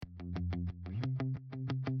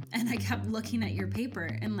And I kept looking at your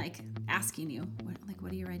paper and like asking you,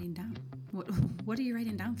 what are you writing down? What are you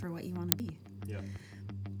writing down for what you want to be? Yeah.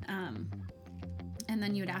 And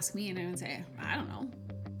then you would ask me and I would say, I don't know.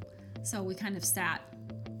 So we kind of sat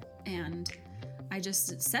and I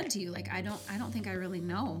just said to you, like, I don't think I really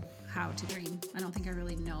know how to dream. I don't think I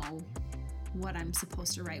really know what I'm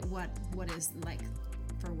supposed to write, what is like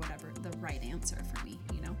for whatever the right answer for me,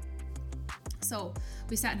 you know? So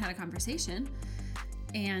we sat and had a conversation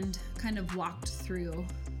and kind of walked through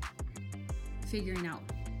figuring out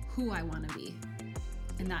who I want to be.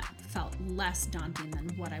 And that felt less daunting than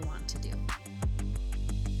what I want to do.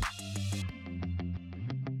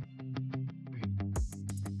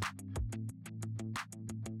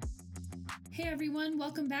 Hey everyone,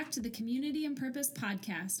 welcome back to the Community and Purpose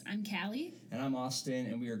Podcast. I'm Calli. And I'm Austin,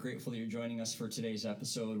 and we are grateful that you're joining us for today's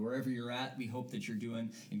episode. Wherever you're at, we hope that you're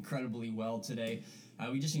doing incredibly well today.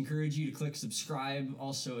 We just encourage you to click subscribe.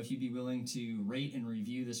 Also, if you'd be willing to rate and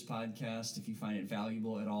review this podcast, if you find it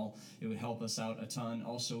valuable at all, it would help us out a ton.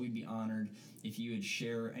 Also, we'd be honored if you would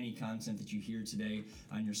share any content that you hear today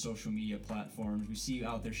on your social media platforms. We see you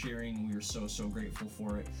out there sharing, and we are so grateful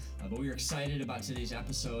for it. But we are excited about today's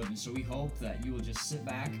episode, and so we hope that you will just sit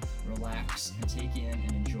back, relax, and take in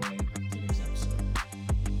and enjoy today's episode.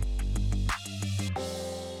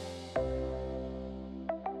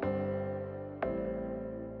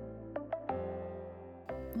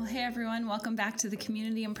 Well, hey everyone, welcome back to the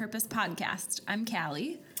Community and Purpose Podcast. I'm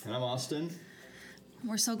Calli. And I'm Austin.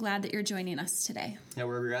 We're so glad that you're joining us today. Yeah,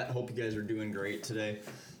 wherever you're at, I hope you guys are doing great today.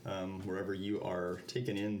 Wherever you are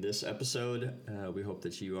taking in this episode, we hope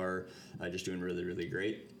that you are just doing really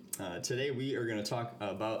great. Today we are going to talk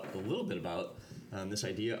about a little bit about this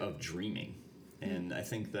idea of dreaming. And I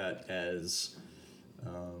think that as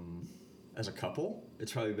a couple,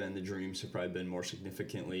 it's probably been, the dreams have probably been more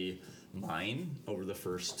significantly mine over the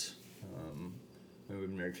first, we've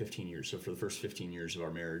been married 15 years. So for the first 15 years of our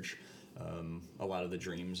marriage, a lot of the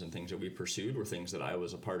dreams and things that we pursued were things that I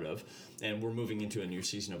was a part of. And we're moving into a new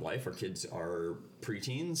season of life. Our kids are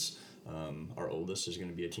preteens. Our oldest is going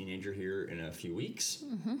to be a teenager here in a few weeks.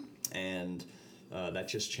 Mm-hmm. And that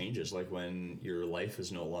just changes. Like when your life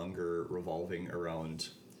is no longer revolving around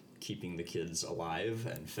keeping the kids alive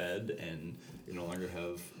and fed, and you no longer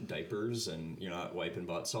have diapers, and you're not wiping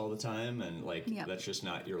butts all the time, and that's just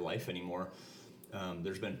not your life anymore.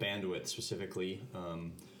 There's been bandwidth specifically.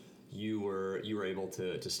 You were able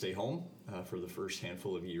to stay home for the first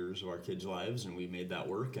handful of years of our kids' lives, and we made that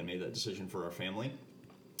work and made that decision for our family,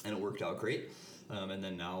 and it worked out great. And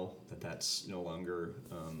then now that's no longer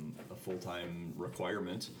a full-time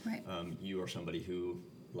requirement, right. You are somebody who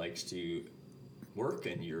likes to work,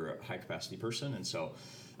 and you're a high-capacity person, and so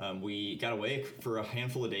we got away for a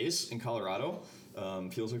handful of days in Colorado.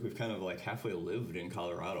 Feels like we've kind of like halfway lived in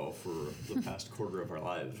Colorado for the past quarter of our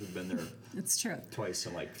lives. We've been there. It's true. Twice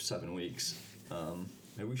in like 7 weeks.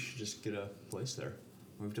 Maybe we should just get a place there.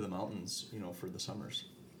 Move to the mountains, for the summers.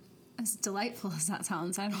 As delightful as that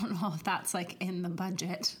sounds, I don't know if that's like in the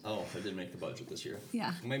budget. Oh, I did make the budget this year.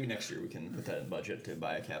 Yeah. Maybe next year we can put that in budget to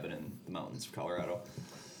buy a cabin in the mountains of Colorado.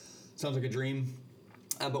 Sounds like a dream.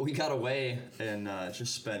 But we got away and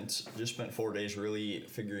just spent 4 days really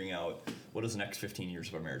figuring out what does the next 15 years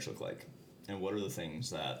of our marriage look like, and what are the things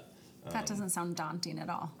that... that doesn't sound daunting at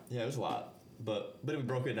all. Yeah, it was a lot. But we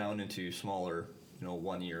broke it down into smaller,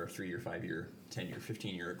 1 year, 3 year, 5 year, 10 year,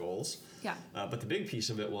 15 year goals. Yeah. But the big piece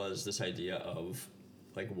of it was this idea of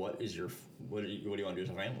like, what do you want to do as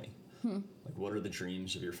a family? Like, what are the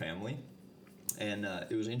dreams of your family? And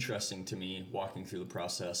it was interesting to me walking through the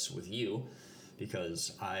process with you,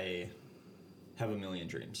 because I have a million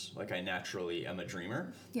dreams. Like, I naturally am a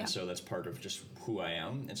dreamer. Yeah. And so that's part of just who I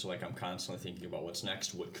am. And so like, I'm constantly thinking about what's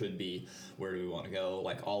next, what could be, where do we want to go,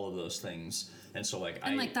 like all of those things. And so like,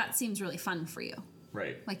 that seems really fun for you.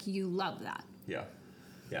 Right. Like, you love that. Yeah.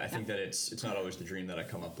 Yeah, I think that it's not always the dream that I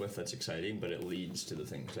come up with that's exciting, but it leads to the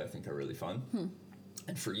things that I think are really fun.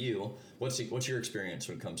 And for you, what's your experience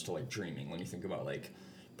when it comes to like dreaming? When you think about like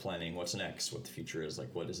planning what's next, what the future is, like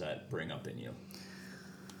what does that bring up in you?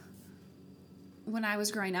 When I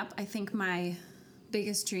was growing up, I think my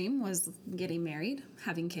biggest dream was getting married,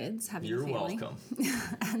 having kids, having a family. You're welcome.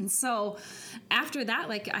 And so after that,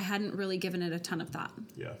 like, I hadn't really given it a ton of thought.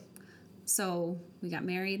 Yeah. So we got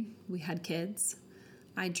married, we had kids.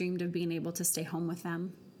 I dreamed of being able to stay home with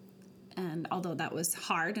them. And although that was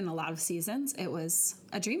hard in a lot of seasons, it was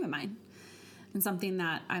a dream of mine, and something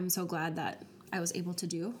that I'm so glad that I was able to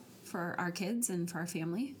do for our kids and for our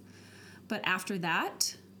family. But after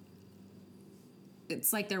that,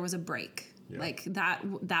 it's like there was a break. Yeah. Like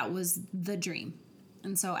that was the dream.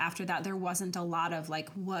 And so after that, there wasn't a lot of like,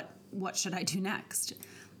 what should I do next?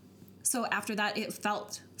 So after that, it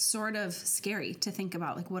felt sort of scary to think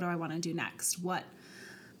about, like, what do I want to do next? What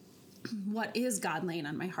is God laying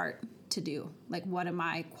on my heart to do? Like, what am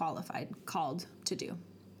I called to do?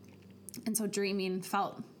 And so dreaming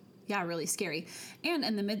felt, really scary. And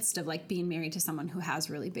in the midst of like being married to someone who has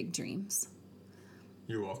really big dreams.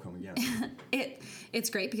 You're welcome again. It's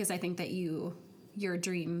great because I think that your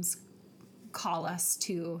dreams call us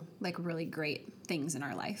to like really great things in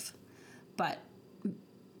our life. But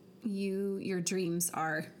your dreams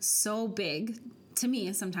are so big. To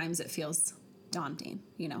me, sometimes it feels daunting,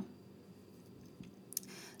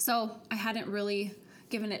 So I hadn't really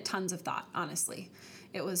given it tons of thought, honestly.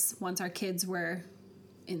 It was once our kids were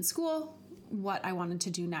in school, what I wanted to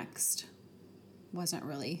do next wasn't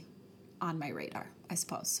really on my radar, I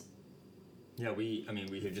suppose. Yeah, we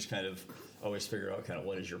have just kind of always figured out kind of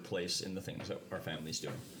what is your place in the things that our family's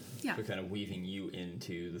doing. Yeah. So kind of weaving you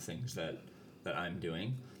into the things that I'm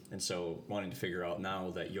doing. And so wanting to figure out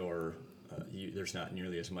now that there's not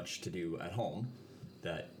nearly as much to do at home,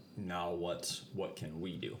 that now what can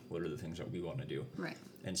we do? What are the things that we want to do? Right.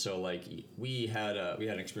 And so like we had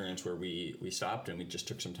an experience where we stopped and we just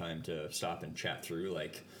took some time to stop and chat through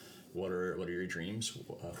like what are your dreams?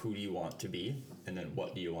 Who do you want to be? And then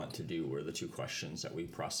what do you want to do were the two questions that we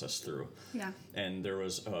processed through. Yeah. And there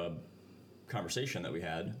was a conversation that we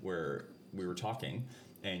had where we were talking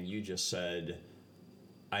and you just said,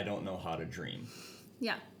 I don't know how to dream.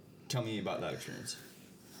 Yeah. Tell me about that experience.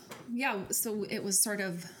 Yeah, so it was sort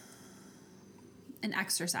of an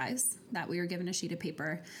exercise that we were given a sheet of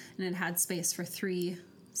paper, and it had space for three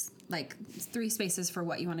spaces for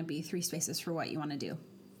what you want to be, 3 spaces for what you want to do.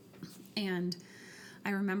 And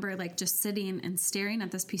I remember like just sitting and staring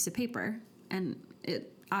at this piece of paper, and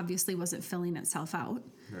it obviously wasn't filling itself out.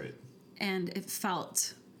 Right. And it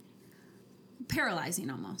felt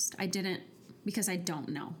paralyzing almost. I didn't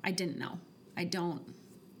know. I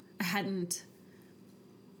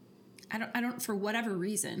don't, for whatever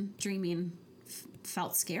reason, dreaming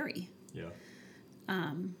felt scary. Yeah.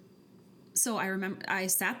 So I remember I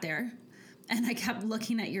sat there and I kept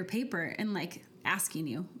looking at your paper and like asking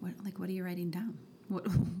you, what are you writing down?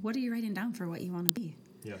 What are you writing down for what you want to be?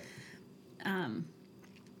 Yeah. And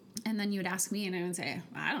then you would ask me and I would say,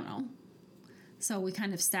 I don't know. So we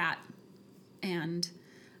kind of sat and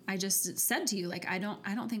I just said to you, like, I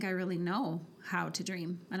don't think I really know how to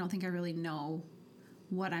dream. I don't think I really know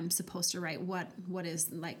what I'm supposed to write, what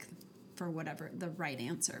is like for whatever the right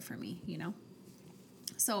answer for me,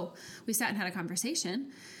 So we sat and had a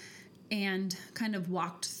conversation and kind of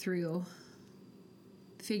walked through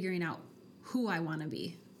figuring out who I want to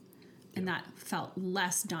be. And that felt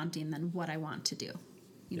less daunting than what I want to do.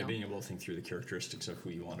 Being able to think through the characteristics of who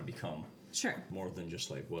you want to become. Sure. More than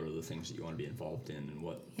just like what are the things that you want to be involved in and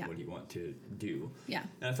what do you want to do. Yeah.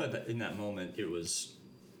 And I thought that in that moment it was,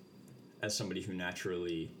 as somebody who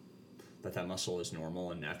naturally, that muscle is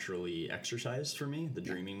normal and naturally exercised for me, the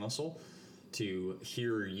dreaming muscle, to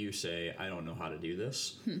hear you say, I don't know how to do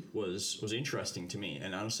this was interesting to me.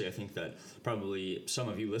 And honestly, I think that probably some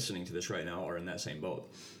of you listening to this right now are in that same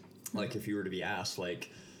boat. Like if you were to be asked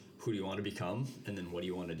like, who do you want to become? And then what do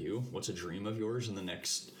you want to do? What's a dream of yours in the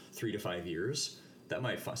next 3 to 5 years? That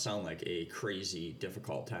might sound like a crazy,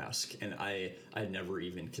 difficult task. And I'd never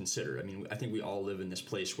even considered. I mean, I think we all live in this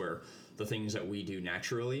place where the things that we do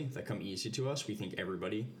naturally, that come easy to us, we think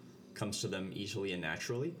everybody comes to them easily and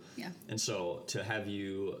naturally. Yeah. And so to have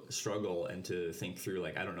you struggle and to think through,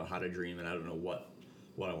 like, I don't know how to dream and I don't know what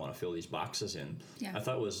I want to fill these boxes in, I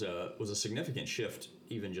thought was a significant shift,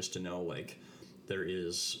 even just to know, like,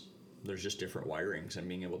 there's just different wirings and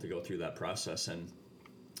being able to go through that process. And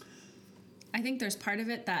I think there's part of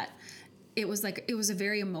it that it was a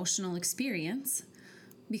very emotional experience,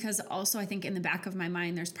 because also I think in the back of my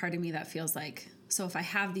mind, there's part of me that feels like, so if I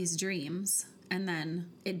have these dreams and then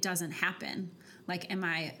it doesn't happen, like, am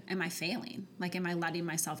I failing? Like, am I letting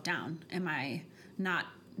myself down? Am I not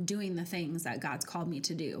doing the things that God's called me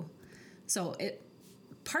to do? So it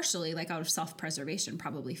partially, like, out of self-preservation,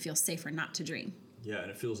 probably feels safer not to dream. Yeah,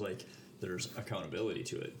 and it feels like there's accountability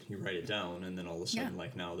to it. You write it down, and then all of a sudden,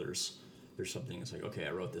 like, now there's something that's like, okay,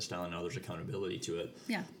 I wrote this down, now there's accountability to it.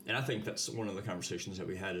 Yeah. And I think that's one of the conversations that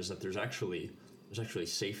we had, is that there's actually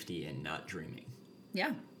safety in not dreaming.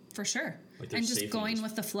 Yeah, for sure. Like, and just going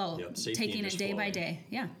with the flow, taking it day by day.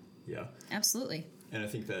 Yeah. Yeah. Absolutely. And I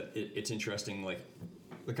think that it's interesting, like,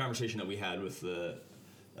 the conversation that we had with there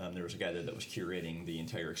was a guy there that was curating the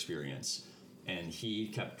entire experience, and he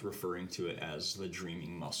kept referring to it as the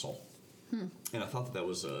dreaming muscle. And I thought that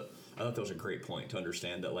was a great point to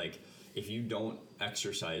understand that, like, if you don't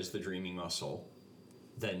exercise the dreaming muscle,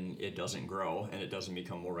 then it doesn't grow and it doesn't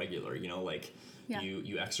become more regular. You know, like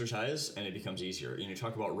you exercise and it becomes easier. You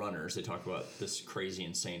talk about runners. They talk about this crazy,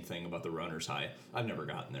 insane thing about the runner's high. I've never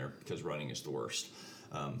gotten there because running is the worst.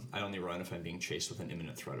 I only run if I'm being chased with an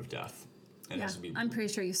imminent threat of death. And yeah, I'm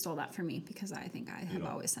pretty sure you stole that from me because I think I have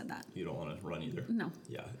always said that. You don't want to run either. No.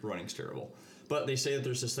 Yeah, running's terrible. But they say that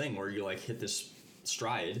there's this thing where you like hit this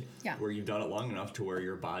stride where you've done it long enough to where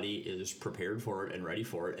your body is prepared for it and ready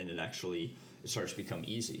for it, and it starts to become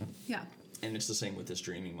easy. Yeah. And it's the same with this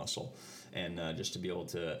dreaming muscle. And just to be able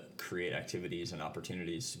to create activities and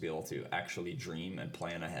opportunities to be able to actually dream and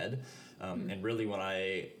plan ahead. And really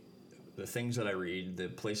the things that I read, the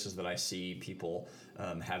places that I see people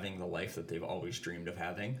having the life that they've always dreamed of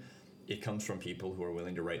having, it comes from people who are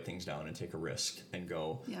willing to write things down and take a risk and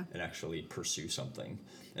go and actually pursue something.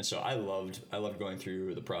 And so I loved going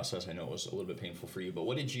through the process. I know it was a little bit painful for you, but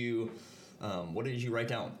what did you write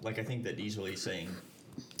down? Like, I think that easily saying,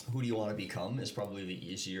 who do you want to become is probably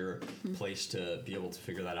the easier place to be able to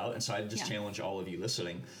figure that out. And so I just challenge all of you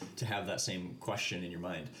listening to have that same question in your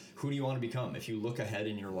mind. Who do you want to become? If you look ahead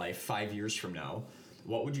in your life 5 years from now,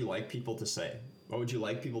 what would you like people to say? What would you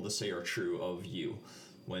like people to say are true of you?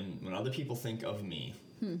 When other people think of me,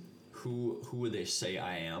 who would they say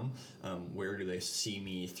I am? Where do they see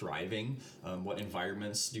me thriving? What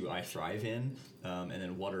environments do I thrive in? And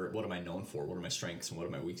then what am I known for? What are my strengths and what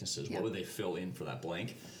are my weaknesses? What would they fill in for that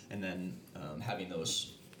blank? And then having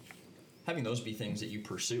those be things that you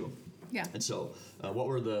pursue. Yeah. And so, what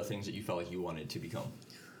were the things that you felt like you wanted to become?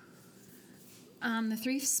 The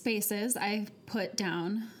 3 spaces I put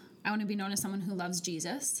down. I want to be known as someone who loves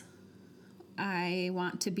Jesus. I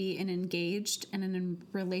want to be an engaged and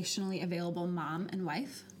a relationally available mom and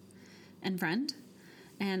wife and friend.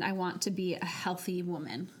 And I want to be a healthy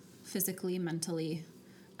woman, physically, mentally,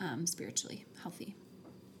 spiritually healthy.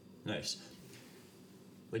 Nice.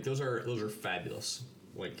 Like, those are fabulous.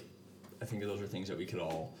 Like, I think those are things that we could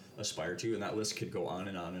all aspire to, and that list could go on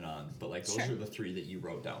and on and on. But like, those are the 3 that you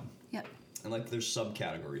wrote down. Yep. And like, there's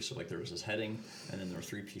subcategories. So like, there was this heading, and then there were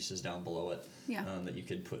 3 pieces down below it that you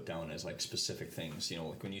could put down as like specific things. You know,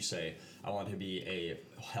 like when you say, I want to be a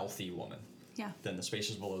healthy woman. Yeah. Then the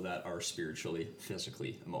spaces below that are spiritually,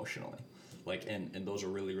 physically, emotionally. Like, and those are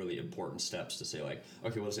really, really important steps to say, like,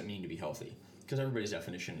 okay, what does it mean to be healthy? Because everybody's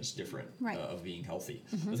definition is different of being healthy.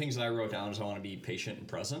 The things that I wrote down is I want to be patient and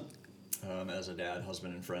present. As a dad,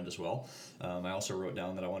 husband, and friend as well. I also wrote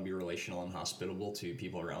down that I want to be relational and hospitable to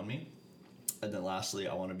people around me. And then lastly,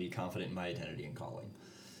 I want to be confident in my identity and calling.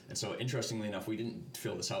 And so, interestingly enough, we didn't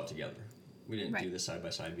fill this out together. We didn't do this side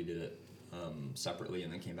by side. We did it separately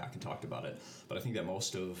and then came back and talked about it. But I think that all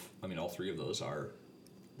 3 of those are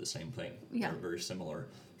the same thing. Yeah. They're very similar,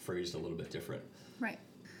 phrased a little bit different. Right.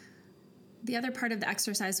 The other part of the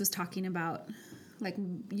exercise was talking about like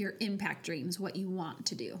your impact dreams, what you want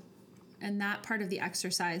to do. And that part of the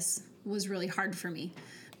exercise was really hard for me.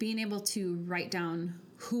 Being able to write down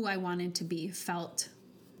who I wanted to be felt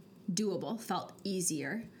doable, felt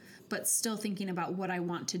easier, but still thinking about what I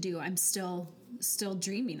want to do. I'm still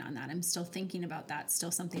dreaming on that. I'm still thinking about that.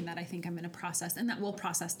 Still something that I think I'm going to process and that we'll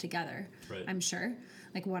process together. Right. I'm sure,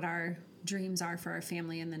 like what our dreams are for our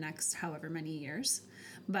family in the next however many years.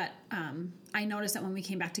 But I noticed that when we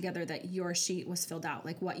came back together that your sheet was filled out,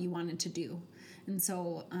 like what you wanted to do. And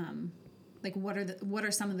so like what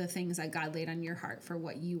are some of the things that God laid on your heart for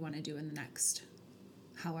what you want to do in the next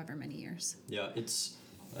however many years? Yeah, it's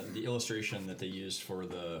the illustration that they used for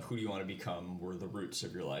the who do you want to become were the roots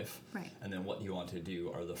of your life. Right. And then what you want to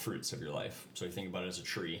do are the fruits of your life. So you think about it as a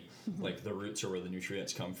tree. Mm-hmm. Like the roots are where the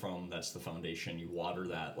nutrients come from. That's the foundation. You water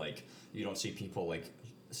that. Like you don't see people like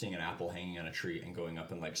seeing an apple hanging on a tree and going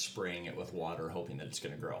up and like spraying it with water hoping that it's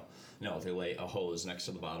going to grow. No, they lay a hose next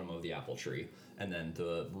to the bottom of the apple tree, and then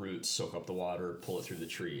the roots soak up the water, pull it through the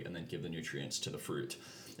tree, and then give the nutrients to the fruit.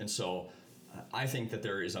 And so I think that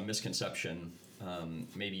there is a misconception,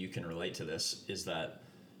 maybe you can relate to this, is that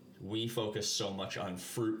we focus so much on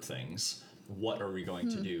fruit things. What are we going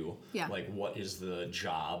to do? Yeah. Like, what is the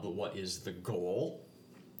job? What is the goal?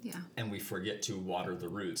 Yeah. And we forget to water the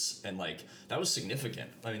roots. And like, that was significant.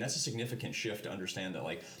 I mean, that's a significant shift to understand that,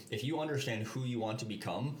 like, if you understand who you want to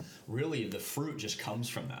become, really the fruit just comes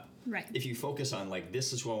from that. Right. If you focus on like,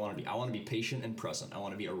 this is who I want to be. I want to be patient and present. I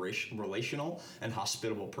want to be a relational and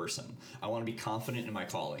hospitable person. I want to be confident in my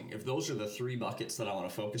calling. If those are the 3 buckets that I want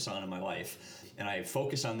to focus on in my life, and I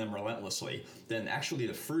focus on them relentlessly, then actually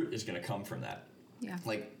the fruit is going to come from that. Yeah.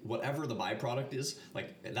 Like whatever the byproduct is,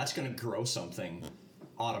 like that's going to grow something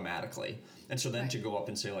automatically. And so then to go up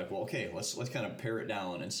and say like, well, okay, let's kind of pare it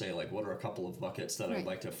down and say like, what are a couple of buckets that I'd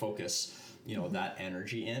like to focus, that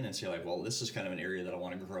energy in, and say like, well, this is kind of an area that I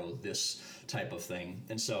want to grow this type of thing.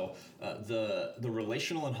 And so the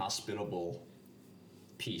relational and hospitable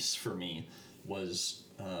piece for me was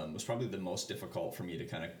probably the most difficult for me to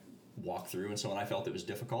kind of walk through. And so when I felt it was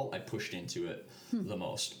difficult, I pushed into it the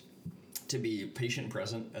most. To be patient and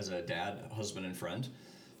present as a dad, husband, and friend,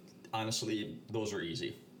 honestly, those are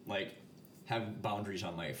easy. Like, have boundaries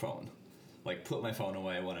on my phone. Like, put my phone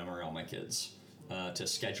away when I'm around my kids. To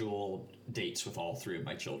schedule dates with all three of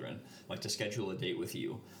my children. Like, to schedule a date with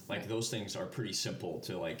you. Like, those things are pretty simple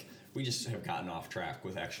to, like, we just have gotten off track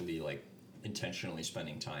with actually, like, intentionally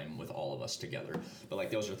spending time with all of us together. But, like,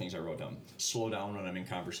 those are things I wrote down. Slow down when I'm in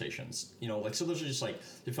conversations. So those are just, like,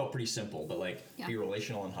 they felt pretty simple, but, like, be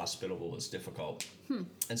relational and hospitable is difficult.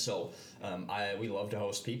 And so we love to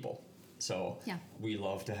host people. So we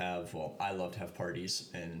love to have, I love to have parties,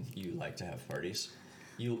 and you like to have parties.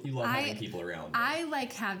 You love having people around. I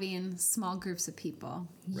like having small groups of people.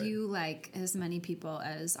 Right. You like as many people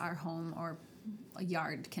as our home or a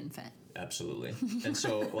yard can fit. Absolutely. And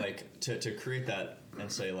so, like, to create that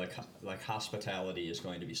and say, like hospitality is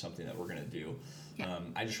going to be something that we're going to do. Yeah.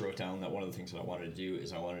 I just wrote down that one of the things that I wanted to do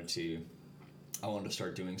is I wanted to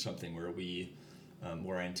start doing something where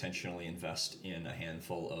where I intentionally invest in a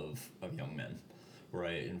handful of young men, where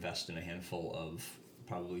I invest in a handful of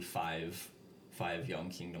probably five young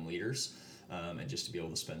kingdom leaders, and just to be able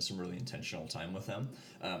to spend some really intentional time with them.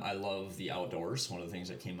 I love the outdoors. One of the things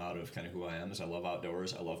that came out of kind of who I am is I love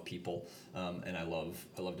outdoors. I love people, and I love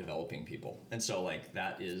developing people. And so, like,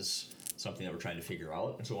 that is something that we're trying to figure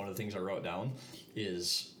out. And so one of the things I wrote down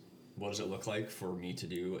is, what does it look like for me to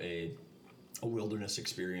do a wilderness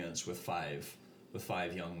experience with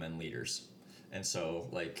five young men leaders? And so,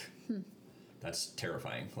 like, that's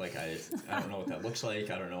terrifying. Like, I don't know what that looks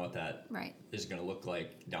like. I don't know what that is going to look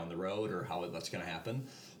like down the road or how that's going to happen.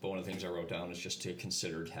 But one of the things I wrote down is just to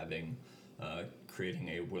consider creating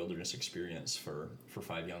a wilderness experience for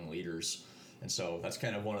five young leaders. And so that's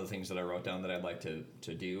kind of one of the things that I wrote down that I'd like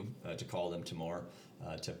to do, to call them to more,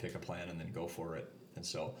 to pick a plan and then go for it. And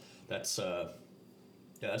so that's the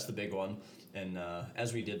big one. And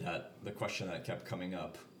as we did that, the question that kept coming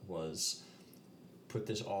up was, put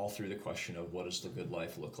this all through the question of, what does the good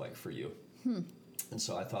life look like for you? And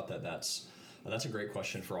so I thought that's a great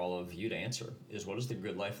question for all of you to answer, is what does the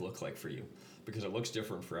good life look like for you? Because it looks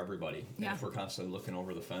different for everybody. Yeah. And if we're constantly looking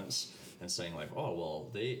over the fence and saying like, oh, well,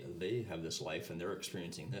 they have this life and they're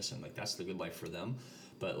experiencing this, and like, that's the good life for them.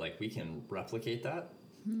 But like, we can replicate that,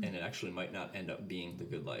 and it actually might not end up being the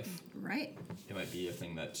good life. Right. It might be a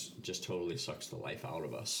thing that just totally sucks the life out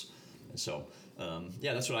of us. And so,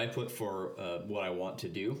 that's what I put for what I want to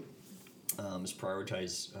do, is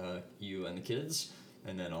prioritize you and the kids,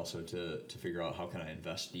 and then also to figure out how can I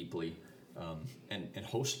invest deeply and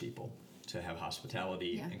host people, to have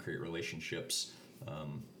hospitality and create relationships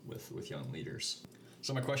with young leaders.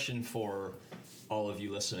 So my question for all of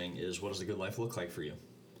you listening is, what does the good life look like for you?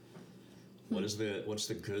 What's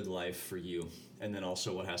the good life for you? And then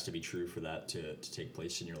also, what has to be true for that to take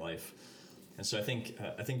place in your life? And so I think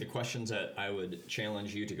the questions that I would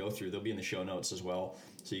challenge you to go through, they'll be in the show notes as well,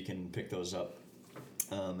 so you can pick those up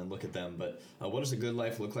and look at them. But what does a good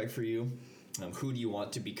life look like for you? Who do you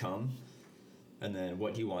want to become? And then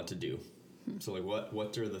what do you want to do? So like,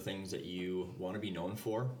 what are the things that you want to be known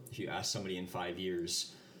for? If you ask somebody in 5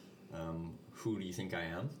 years, who do you think I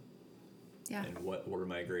am? Yeah. And what are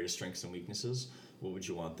my greatest strengths and weaknesses? What would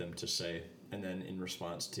you want them to say? And then in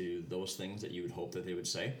response to those things that you would hope that they would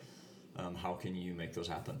say, how can you make those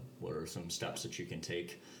happen? What are some steps that you can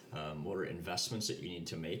take? What are investments that you need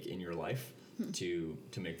to make in your life to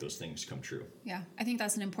make those things come true? Yeah, I think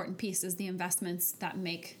that's an important piece, is the investments that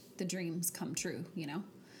make the dreams come true, you know?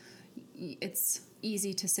 It's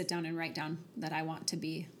easy to sit down and write down that I want to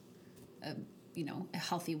be a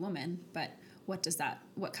healthy woman, but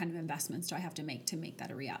what kind of investments do I have to make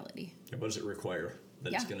that a reality? And what does it require?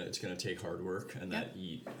 That it's gonna take hard work, and that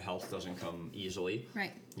health doesn't come easily.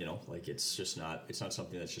 Right. Like, it's not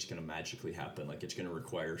something that's just gonna magically happen. Like, it's gonna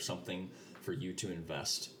require something for you to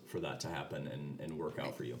invest for that to happen and work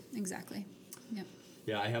out for you. Exactly. Yep.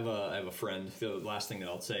 Yeah, I have a friend. The last thing that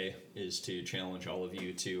I'll say is to challenge all of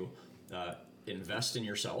you to invest in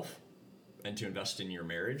yourself, and to invest in your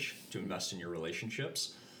marriage, to invest in your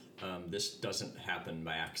relationships. This doesn't happen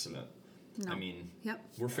by accident. No. I mean,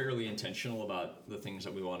 we're fairly intentional about the things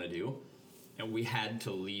that we want to do, and we had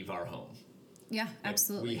to leave our home. Yeah,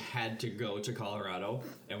 absolutely. We had to go to Colorado,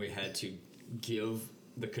 and we had to give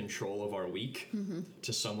the control of our week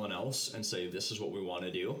to someone else and say, this is what we want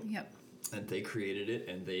to do. Yep. And they created it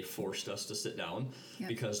and they forced us to sit down Yep.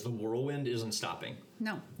 because the whirlwind isn't stopping.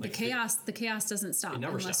 No, Like, the chaos doesn't stop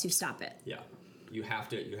unless stops. you stop it. Yeah. You have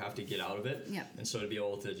to get out of it. Yep. And so to be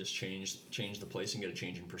able to just change the place and get a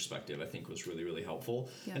change in perspective, I think was really, really helpful.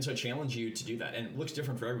 Yep. And so I challenge you to do that. And it looks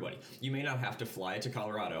different for everybody. You may not have to fly to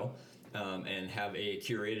Colorado and have a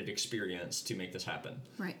curated experience to make this happen.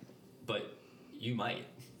 Right. But you might.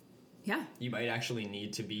 Yeah. You might actually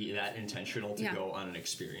need to be that intentional to Yeah. go on an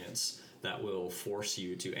experience that will force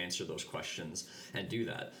you to answer those questions and do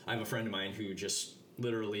that. I have a friend of mine who just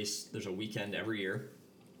literally, there's a weekend every year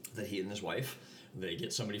that he and his wife, they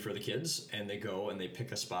get somebody for the kids and they go and they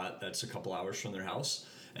pick a spot that's a couple hours from their house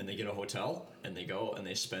and they get a hotel and they go and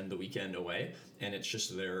they spend the weekend away, and it's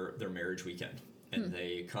just their marriage weekend. And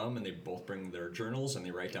they come and they both bring their journals and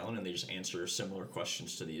they write down and they just answer similar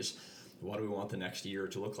questions to these. What do we want the next year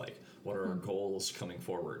to look like? What are our goals coming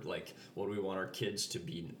forward? Like, what do we want our kids to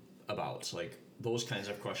be about? Like, those kinds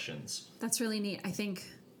of questions. That's really neat. I think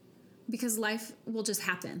because life will just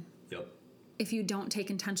happen. Yep. If you don't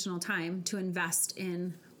take intentional time to invest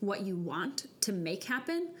in what you want to make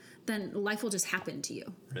happen, then life will just happen to you.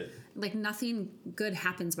 Right. Like, nothing good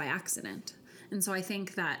happens by accident. And so I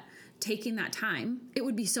think that taking that time, it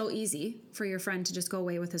would be so easy for your friend to just go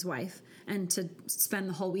away with his wife and to spend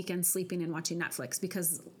the whole weekend sleeping and watching Netflix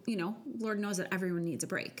because, Lord knows that everyone needs a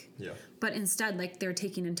break. Yeah. But instead, like, they're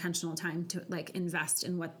taking intentional time to, like, invest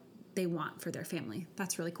in what they want for their family.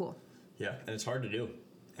 That's really cool. Yeah, and it's hard to do.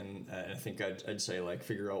 And I think I'd say, like,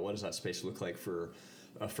 figure out what does that space look like for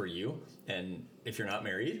you. And if you're not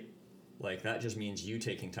married, like, that just means you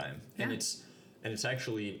taking time. Yeah. And it's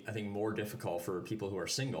actually, I think, more difficult for people who are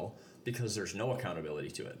single because there's no accountability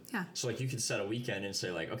to it. Yeah. So, like, you could set a weekend and say,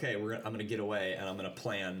 like, okay, I'm going to get away and I'm going to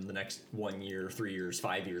plan the next 1 year, 3 years,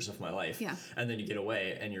 5 years of my life. Yeah. And then you get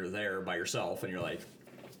away and you're there by yourself and you're like,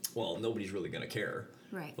 well, nobody's really going to care.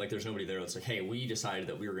 Right. Like, there's nobody there that's like, hey, we decided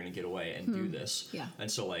that we were going to get away and do this. Yeah.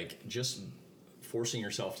 And so, like, just forcing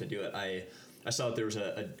yourself to do it. I saw that there was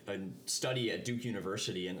a study at Duke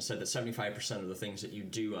University, and it said that 75% of the things that you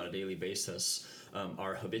do on a daily basis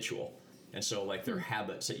are habitual. And so, like, they're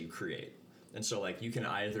habits that you create. And so, like, you can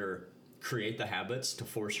either create the habits to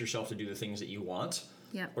force yourself to do the things that you want,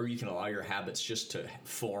 Yep. or you can allow your habits just to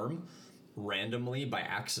form randomly by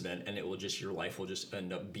accident, and your life will just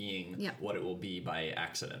end up being Yep. what it will be by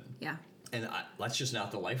accident. Yeah. And that's just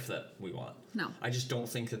not the life that we want. No. I just don't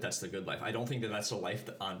think that that's the good life. I don't think that that's a life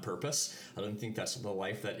that on purpose. I don't think that's the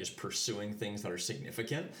life that is pursuing things that are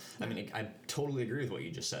significant. I mean, I totally agree with what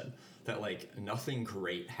you just said, that, like, nothing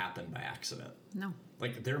great happened by accident. No.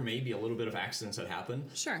 Like, there may be a little bit of accidents that happen.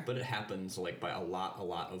 Sure. But it happens, like, by a lot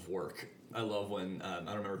of work. I love when, I don't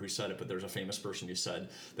remember who said it, but there's a famous person who said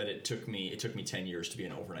that it took me 10 years to be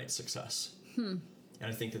an overnight success. And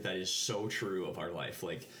I think that is so true of our life.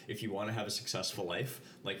 Like, if you want to have a successful life,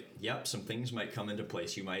 like, yep, some things might come into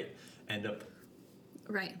place. You might end up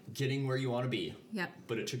Right. getting where you want to be. Yep.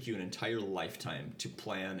 But it took you an entire lifetime to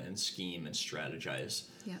plan and scheme and strategize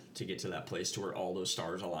Yep. to get to that place to where all those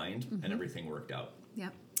stars aligned and everything worked out.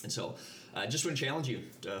 Yep. And so I just want to challenge you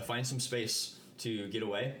to find some space to get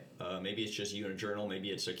away. Maybe it's just you in a journal. Maybe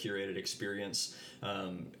it's a curated experience.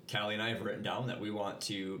 Calli and I have written down that we want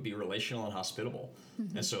to be relational and hospitable.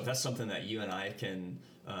 And so if that's something that you and I can,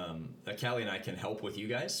 that Calli and I can help with you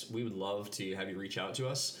guys, we would love to have you reach out to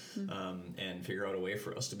us and figure out a way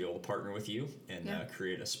for us to be able to partner with you and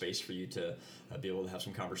create a space for you to be able to have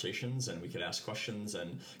some conversations, and we could ask questions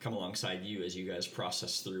and come alongside you as you guys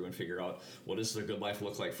process through and figure out what does the good life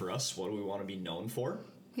look like for us? What do we want to be known for?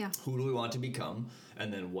 Yeah. Who do we want to become?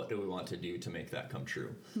 And then what do we want to do to make that come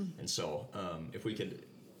true? And so if we could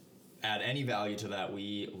add any value to that,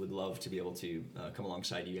 we would love to be able to come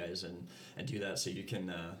alongside you guys and do that so you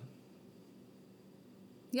can...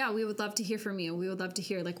 Yeah, we would love to hear from you. We would love to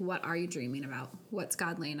hear, like, what are you dreaming about? What's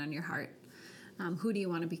God laying on your heart? Who do you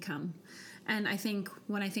want to become? And I think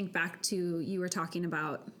when I think back to you were talking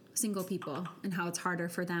about single people and how it's harder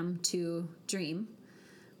for them to dream,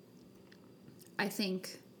 I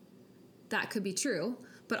think that could be true,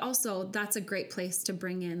 but also that's a great place to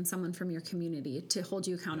bring in someone from your community to hold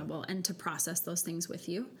you accountable and to process those things with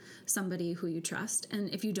you, somebody who you trust. And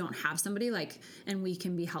if you don't have somebody, like, and we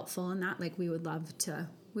can be helpful in that, like, we would love to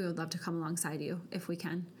come alongside you if we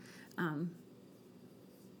can.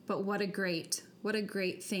 But what a great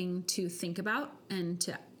thing to think about and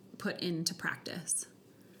to put into practice.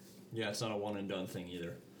 Yeah, it's not a one and done thing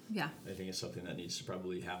either. Yeah. I think it's something that needs to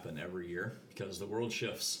probably happen every year because the world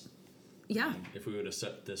shifts. Yeah. If we would have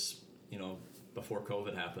set this, before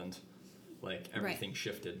COVID happened, like everything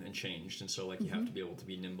shifted and changed. And so like you have to be able to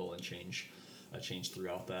be nimble and change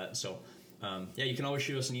throughout that. So you can always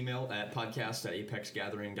shoot us an email at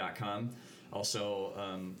podcast@apexgathering.com.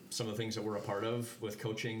 Also, some of the things that we're a part of with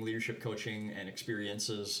coaching, leadership coaching, and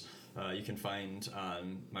experiences, you can find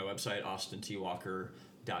on my website,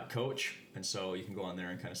 austintwalker.coach. And so you can go on there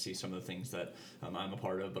and kind of see some of the things that I'm a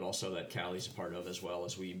part of, but also that Calli's a part of as well,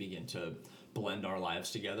 as we begin to blend our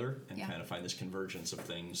lives together and kind of find this convergence of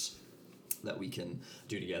things that we can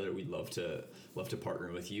do together. We'd love to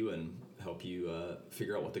partner with you and help you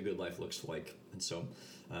figure out what the good life looks like. And so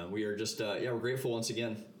we are just we're grateful once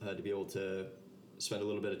again to be able to spend a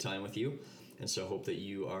little bit of time with you. And so hope that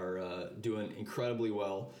you are doing incredibly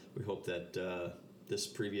well. We hope that this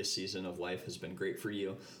previous season of life has been great for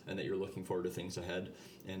you, and that you're looking forward to things ahead.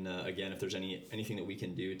 And again, if there's anything that we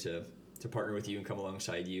can do to partner with you and come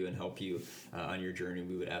alongside you and help you on your journey,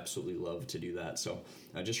 we would absolutely love to do that. So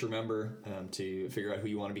just remember to figure out who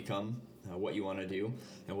you want to become, what you want to do,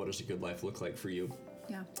 and what does a good life look like for you.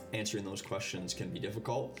 Yeah. Answering those questions can be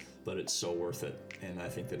difficult, but it's so worth it. And I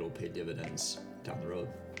think that it'll pay dividends down the road.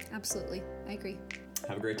 Absolutely. I agree.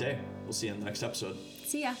 Have a great day. We'll see you in the next episode.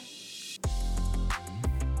 See ya.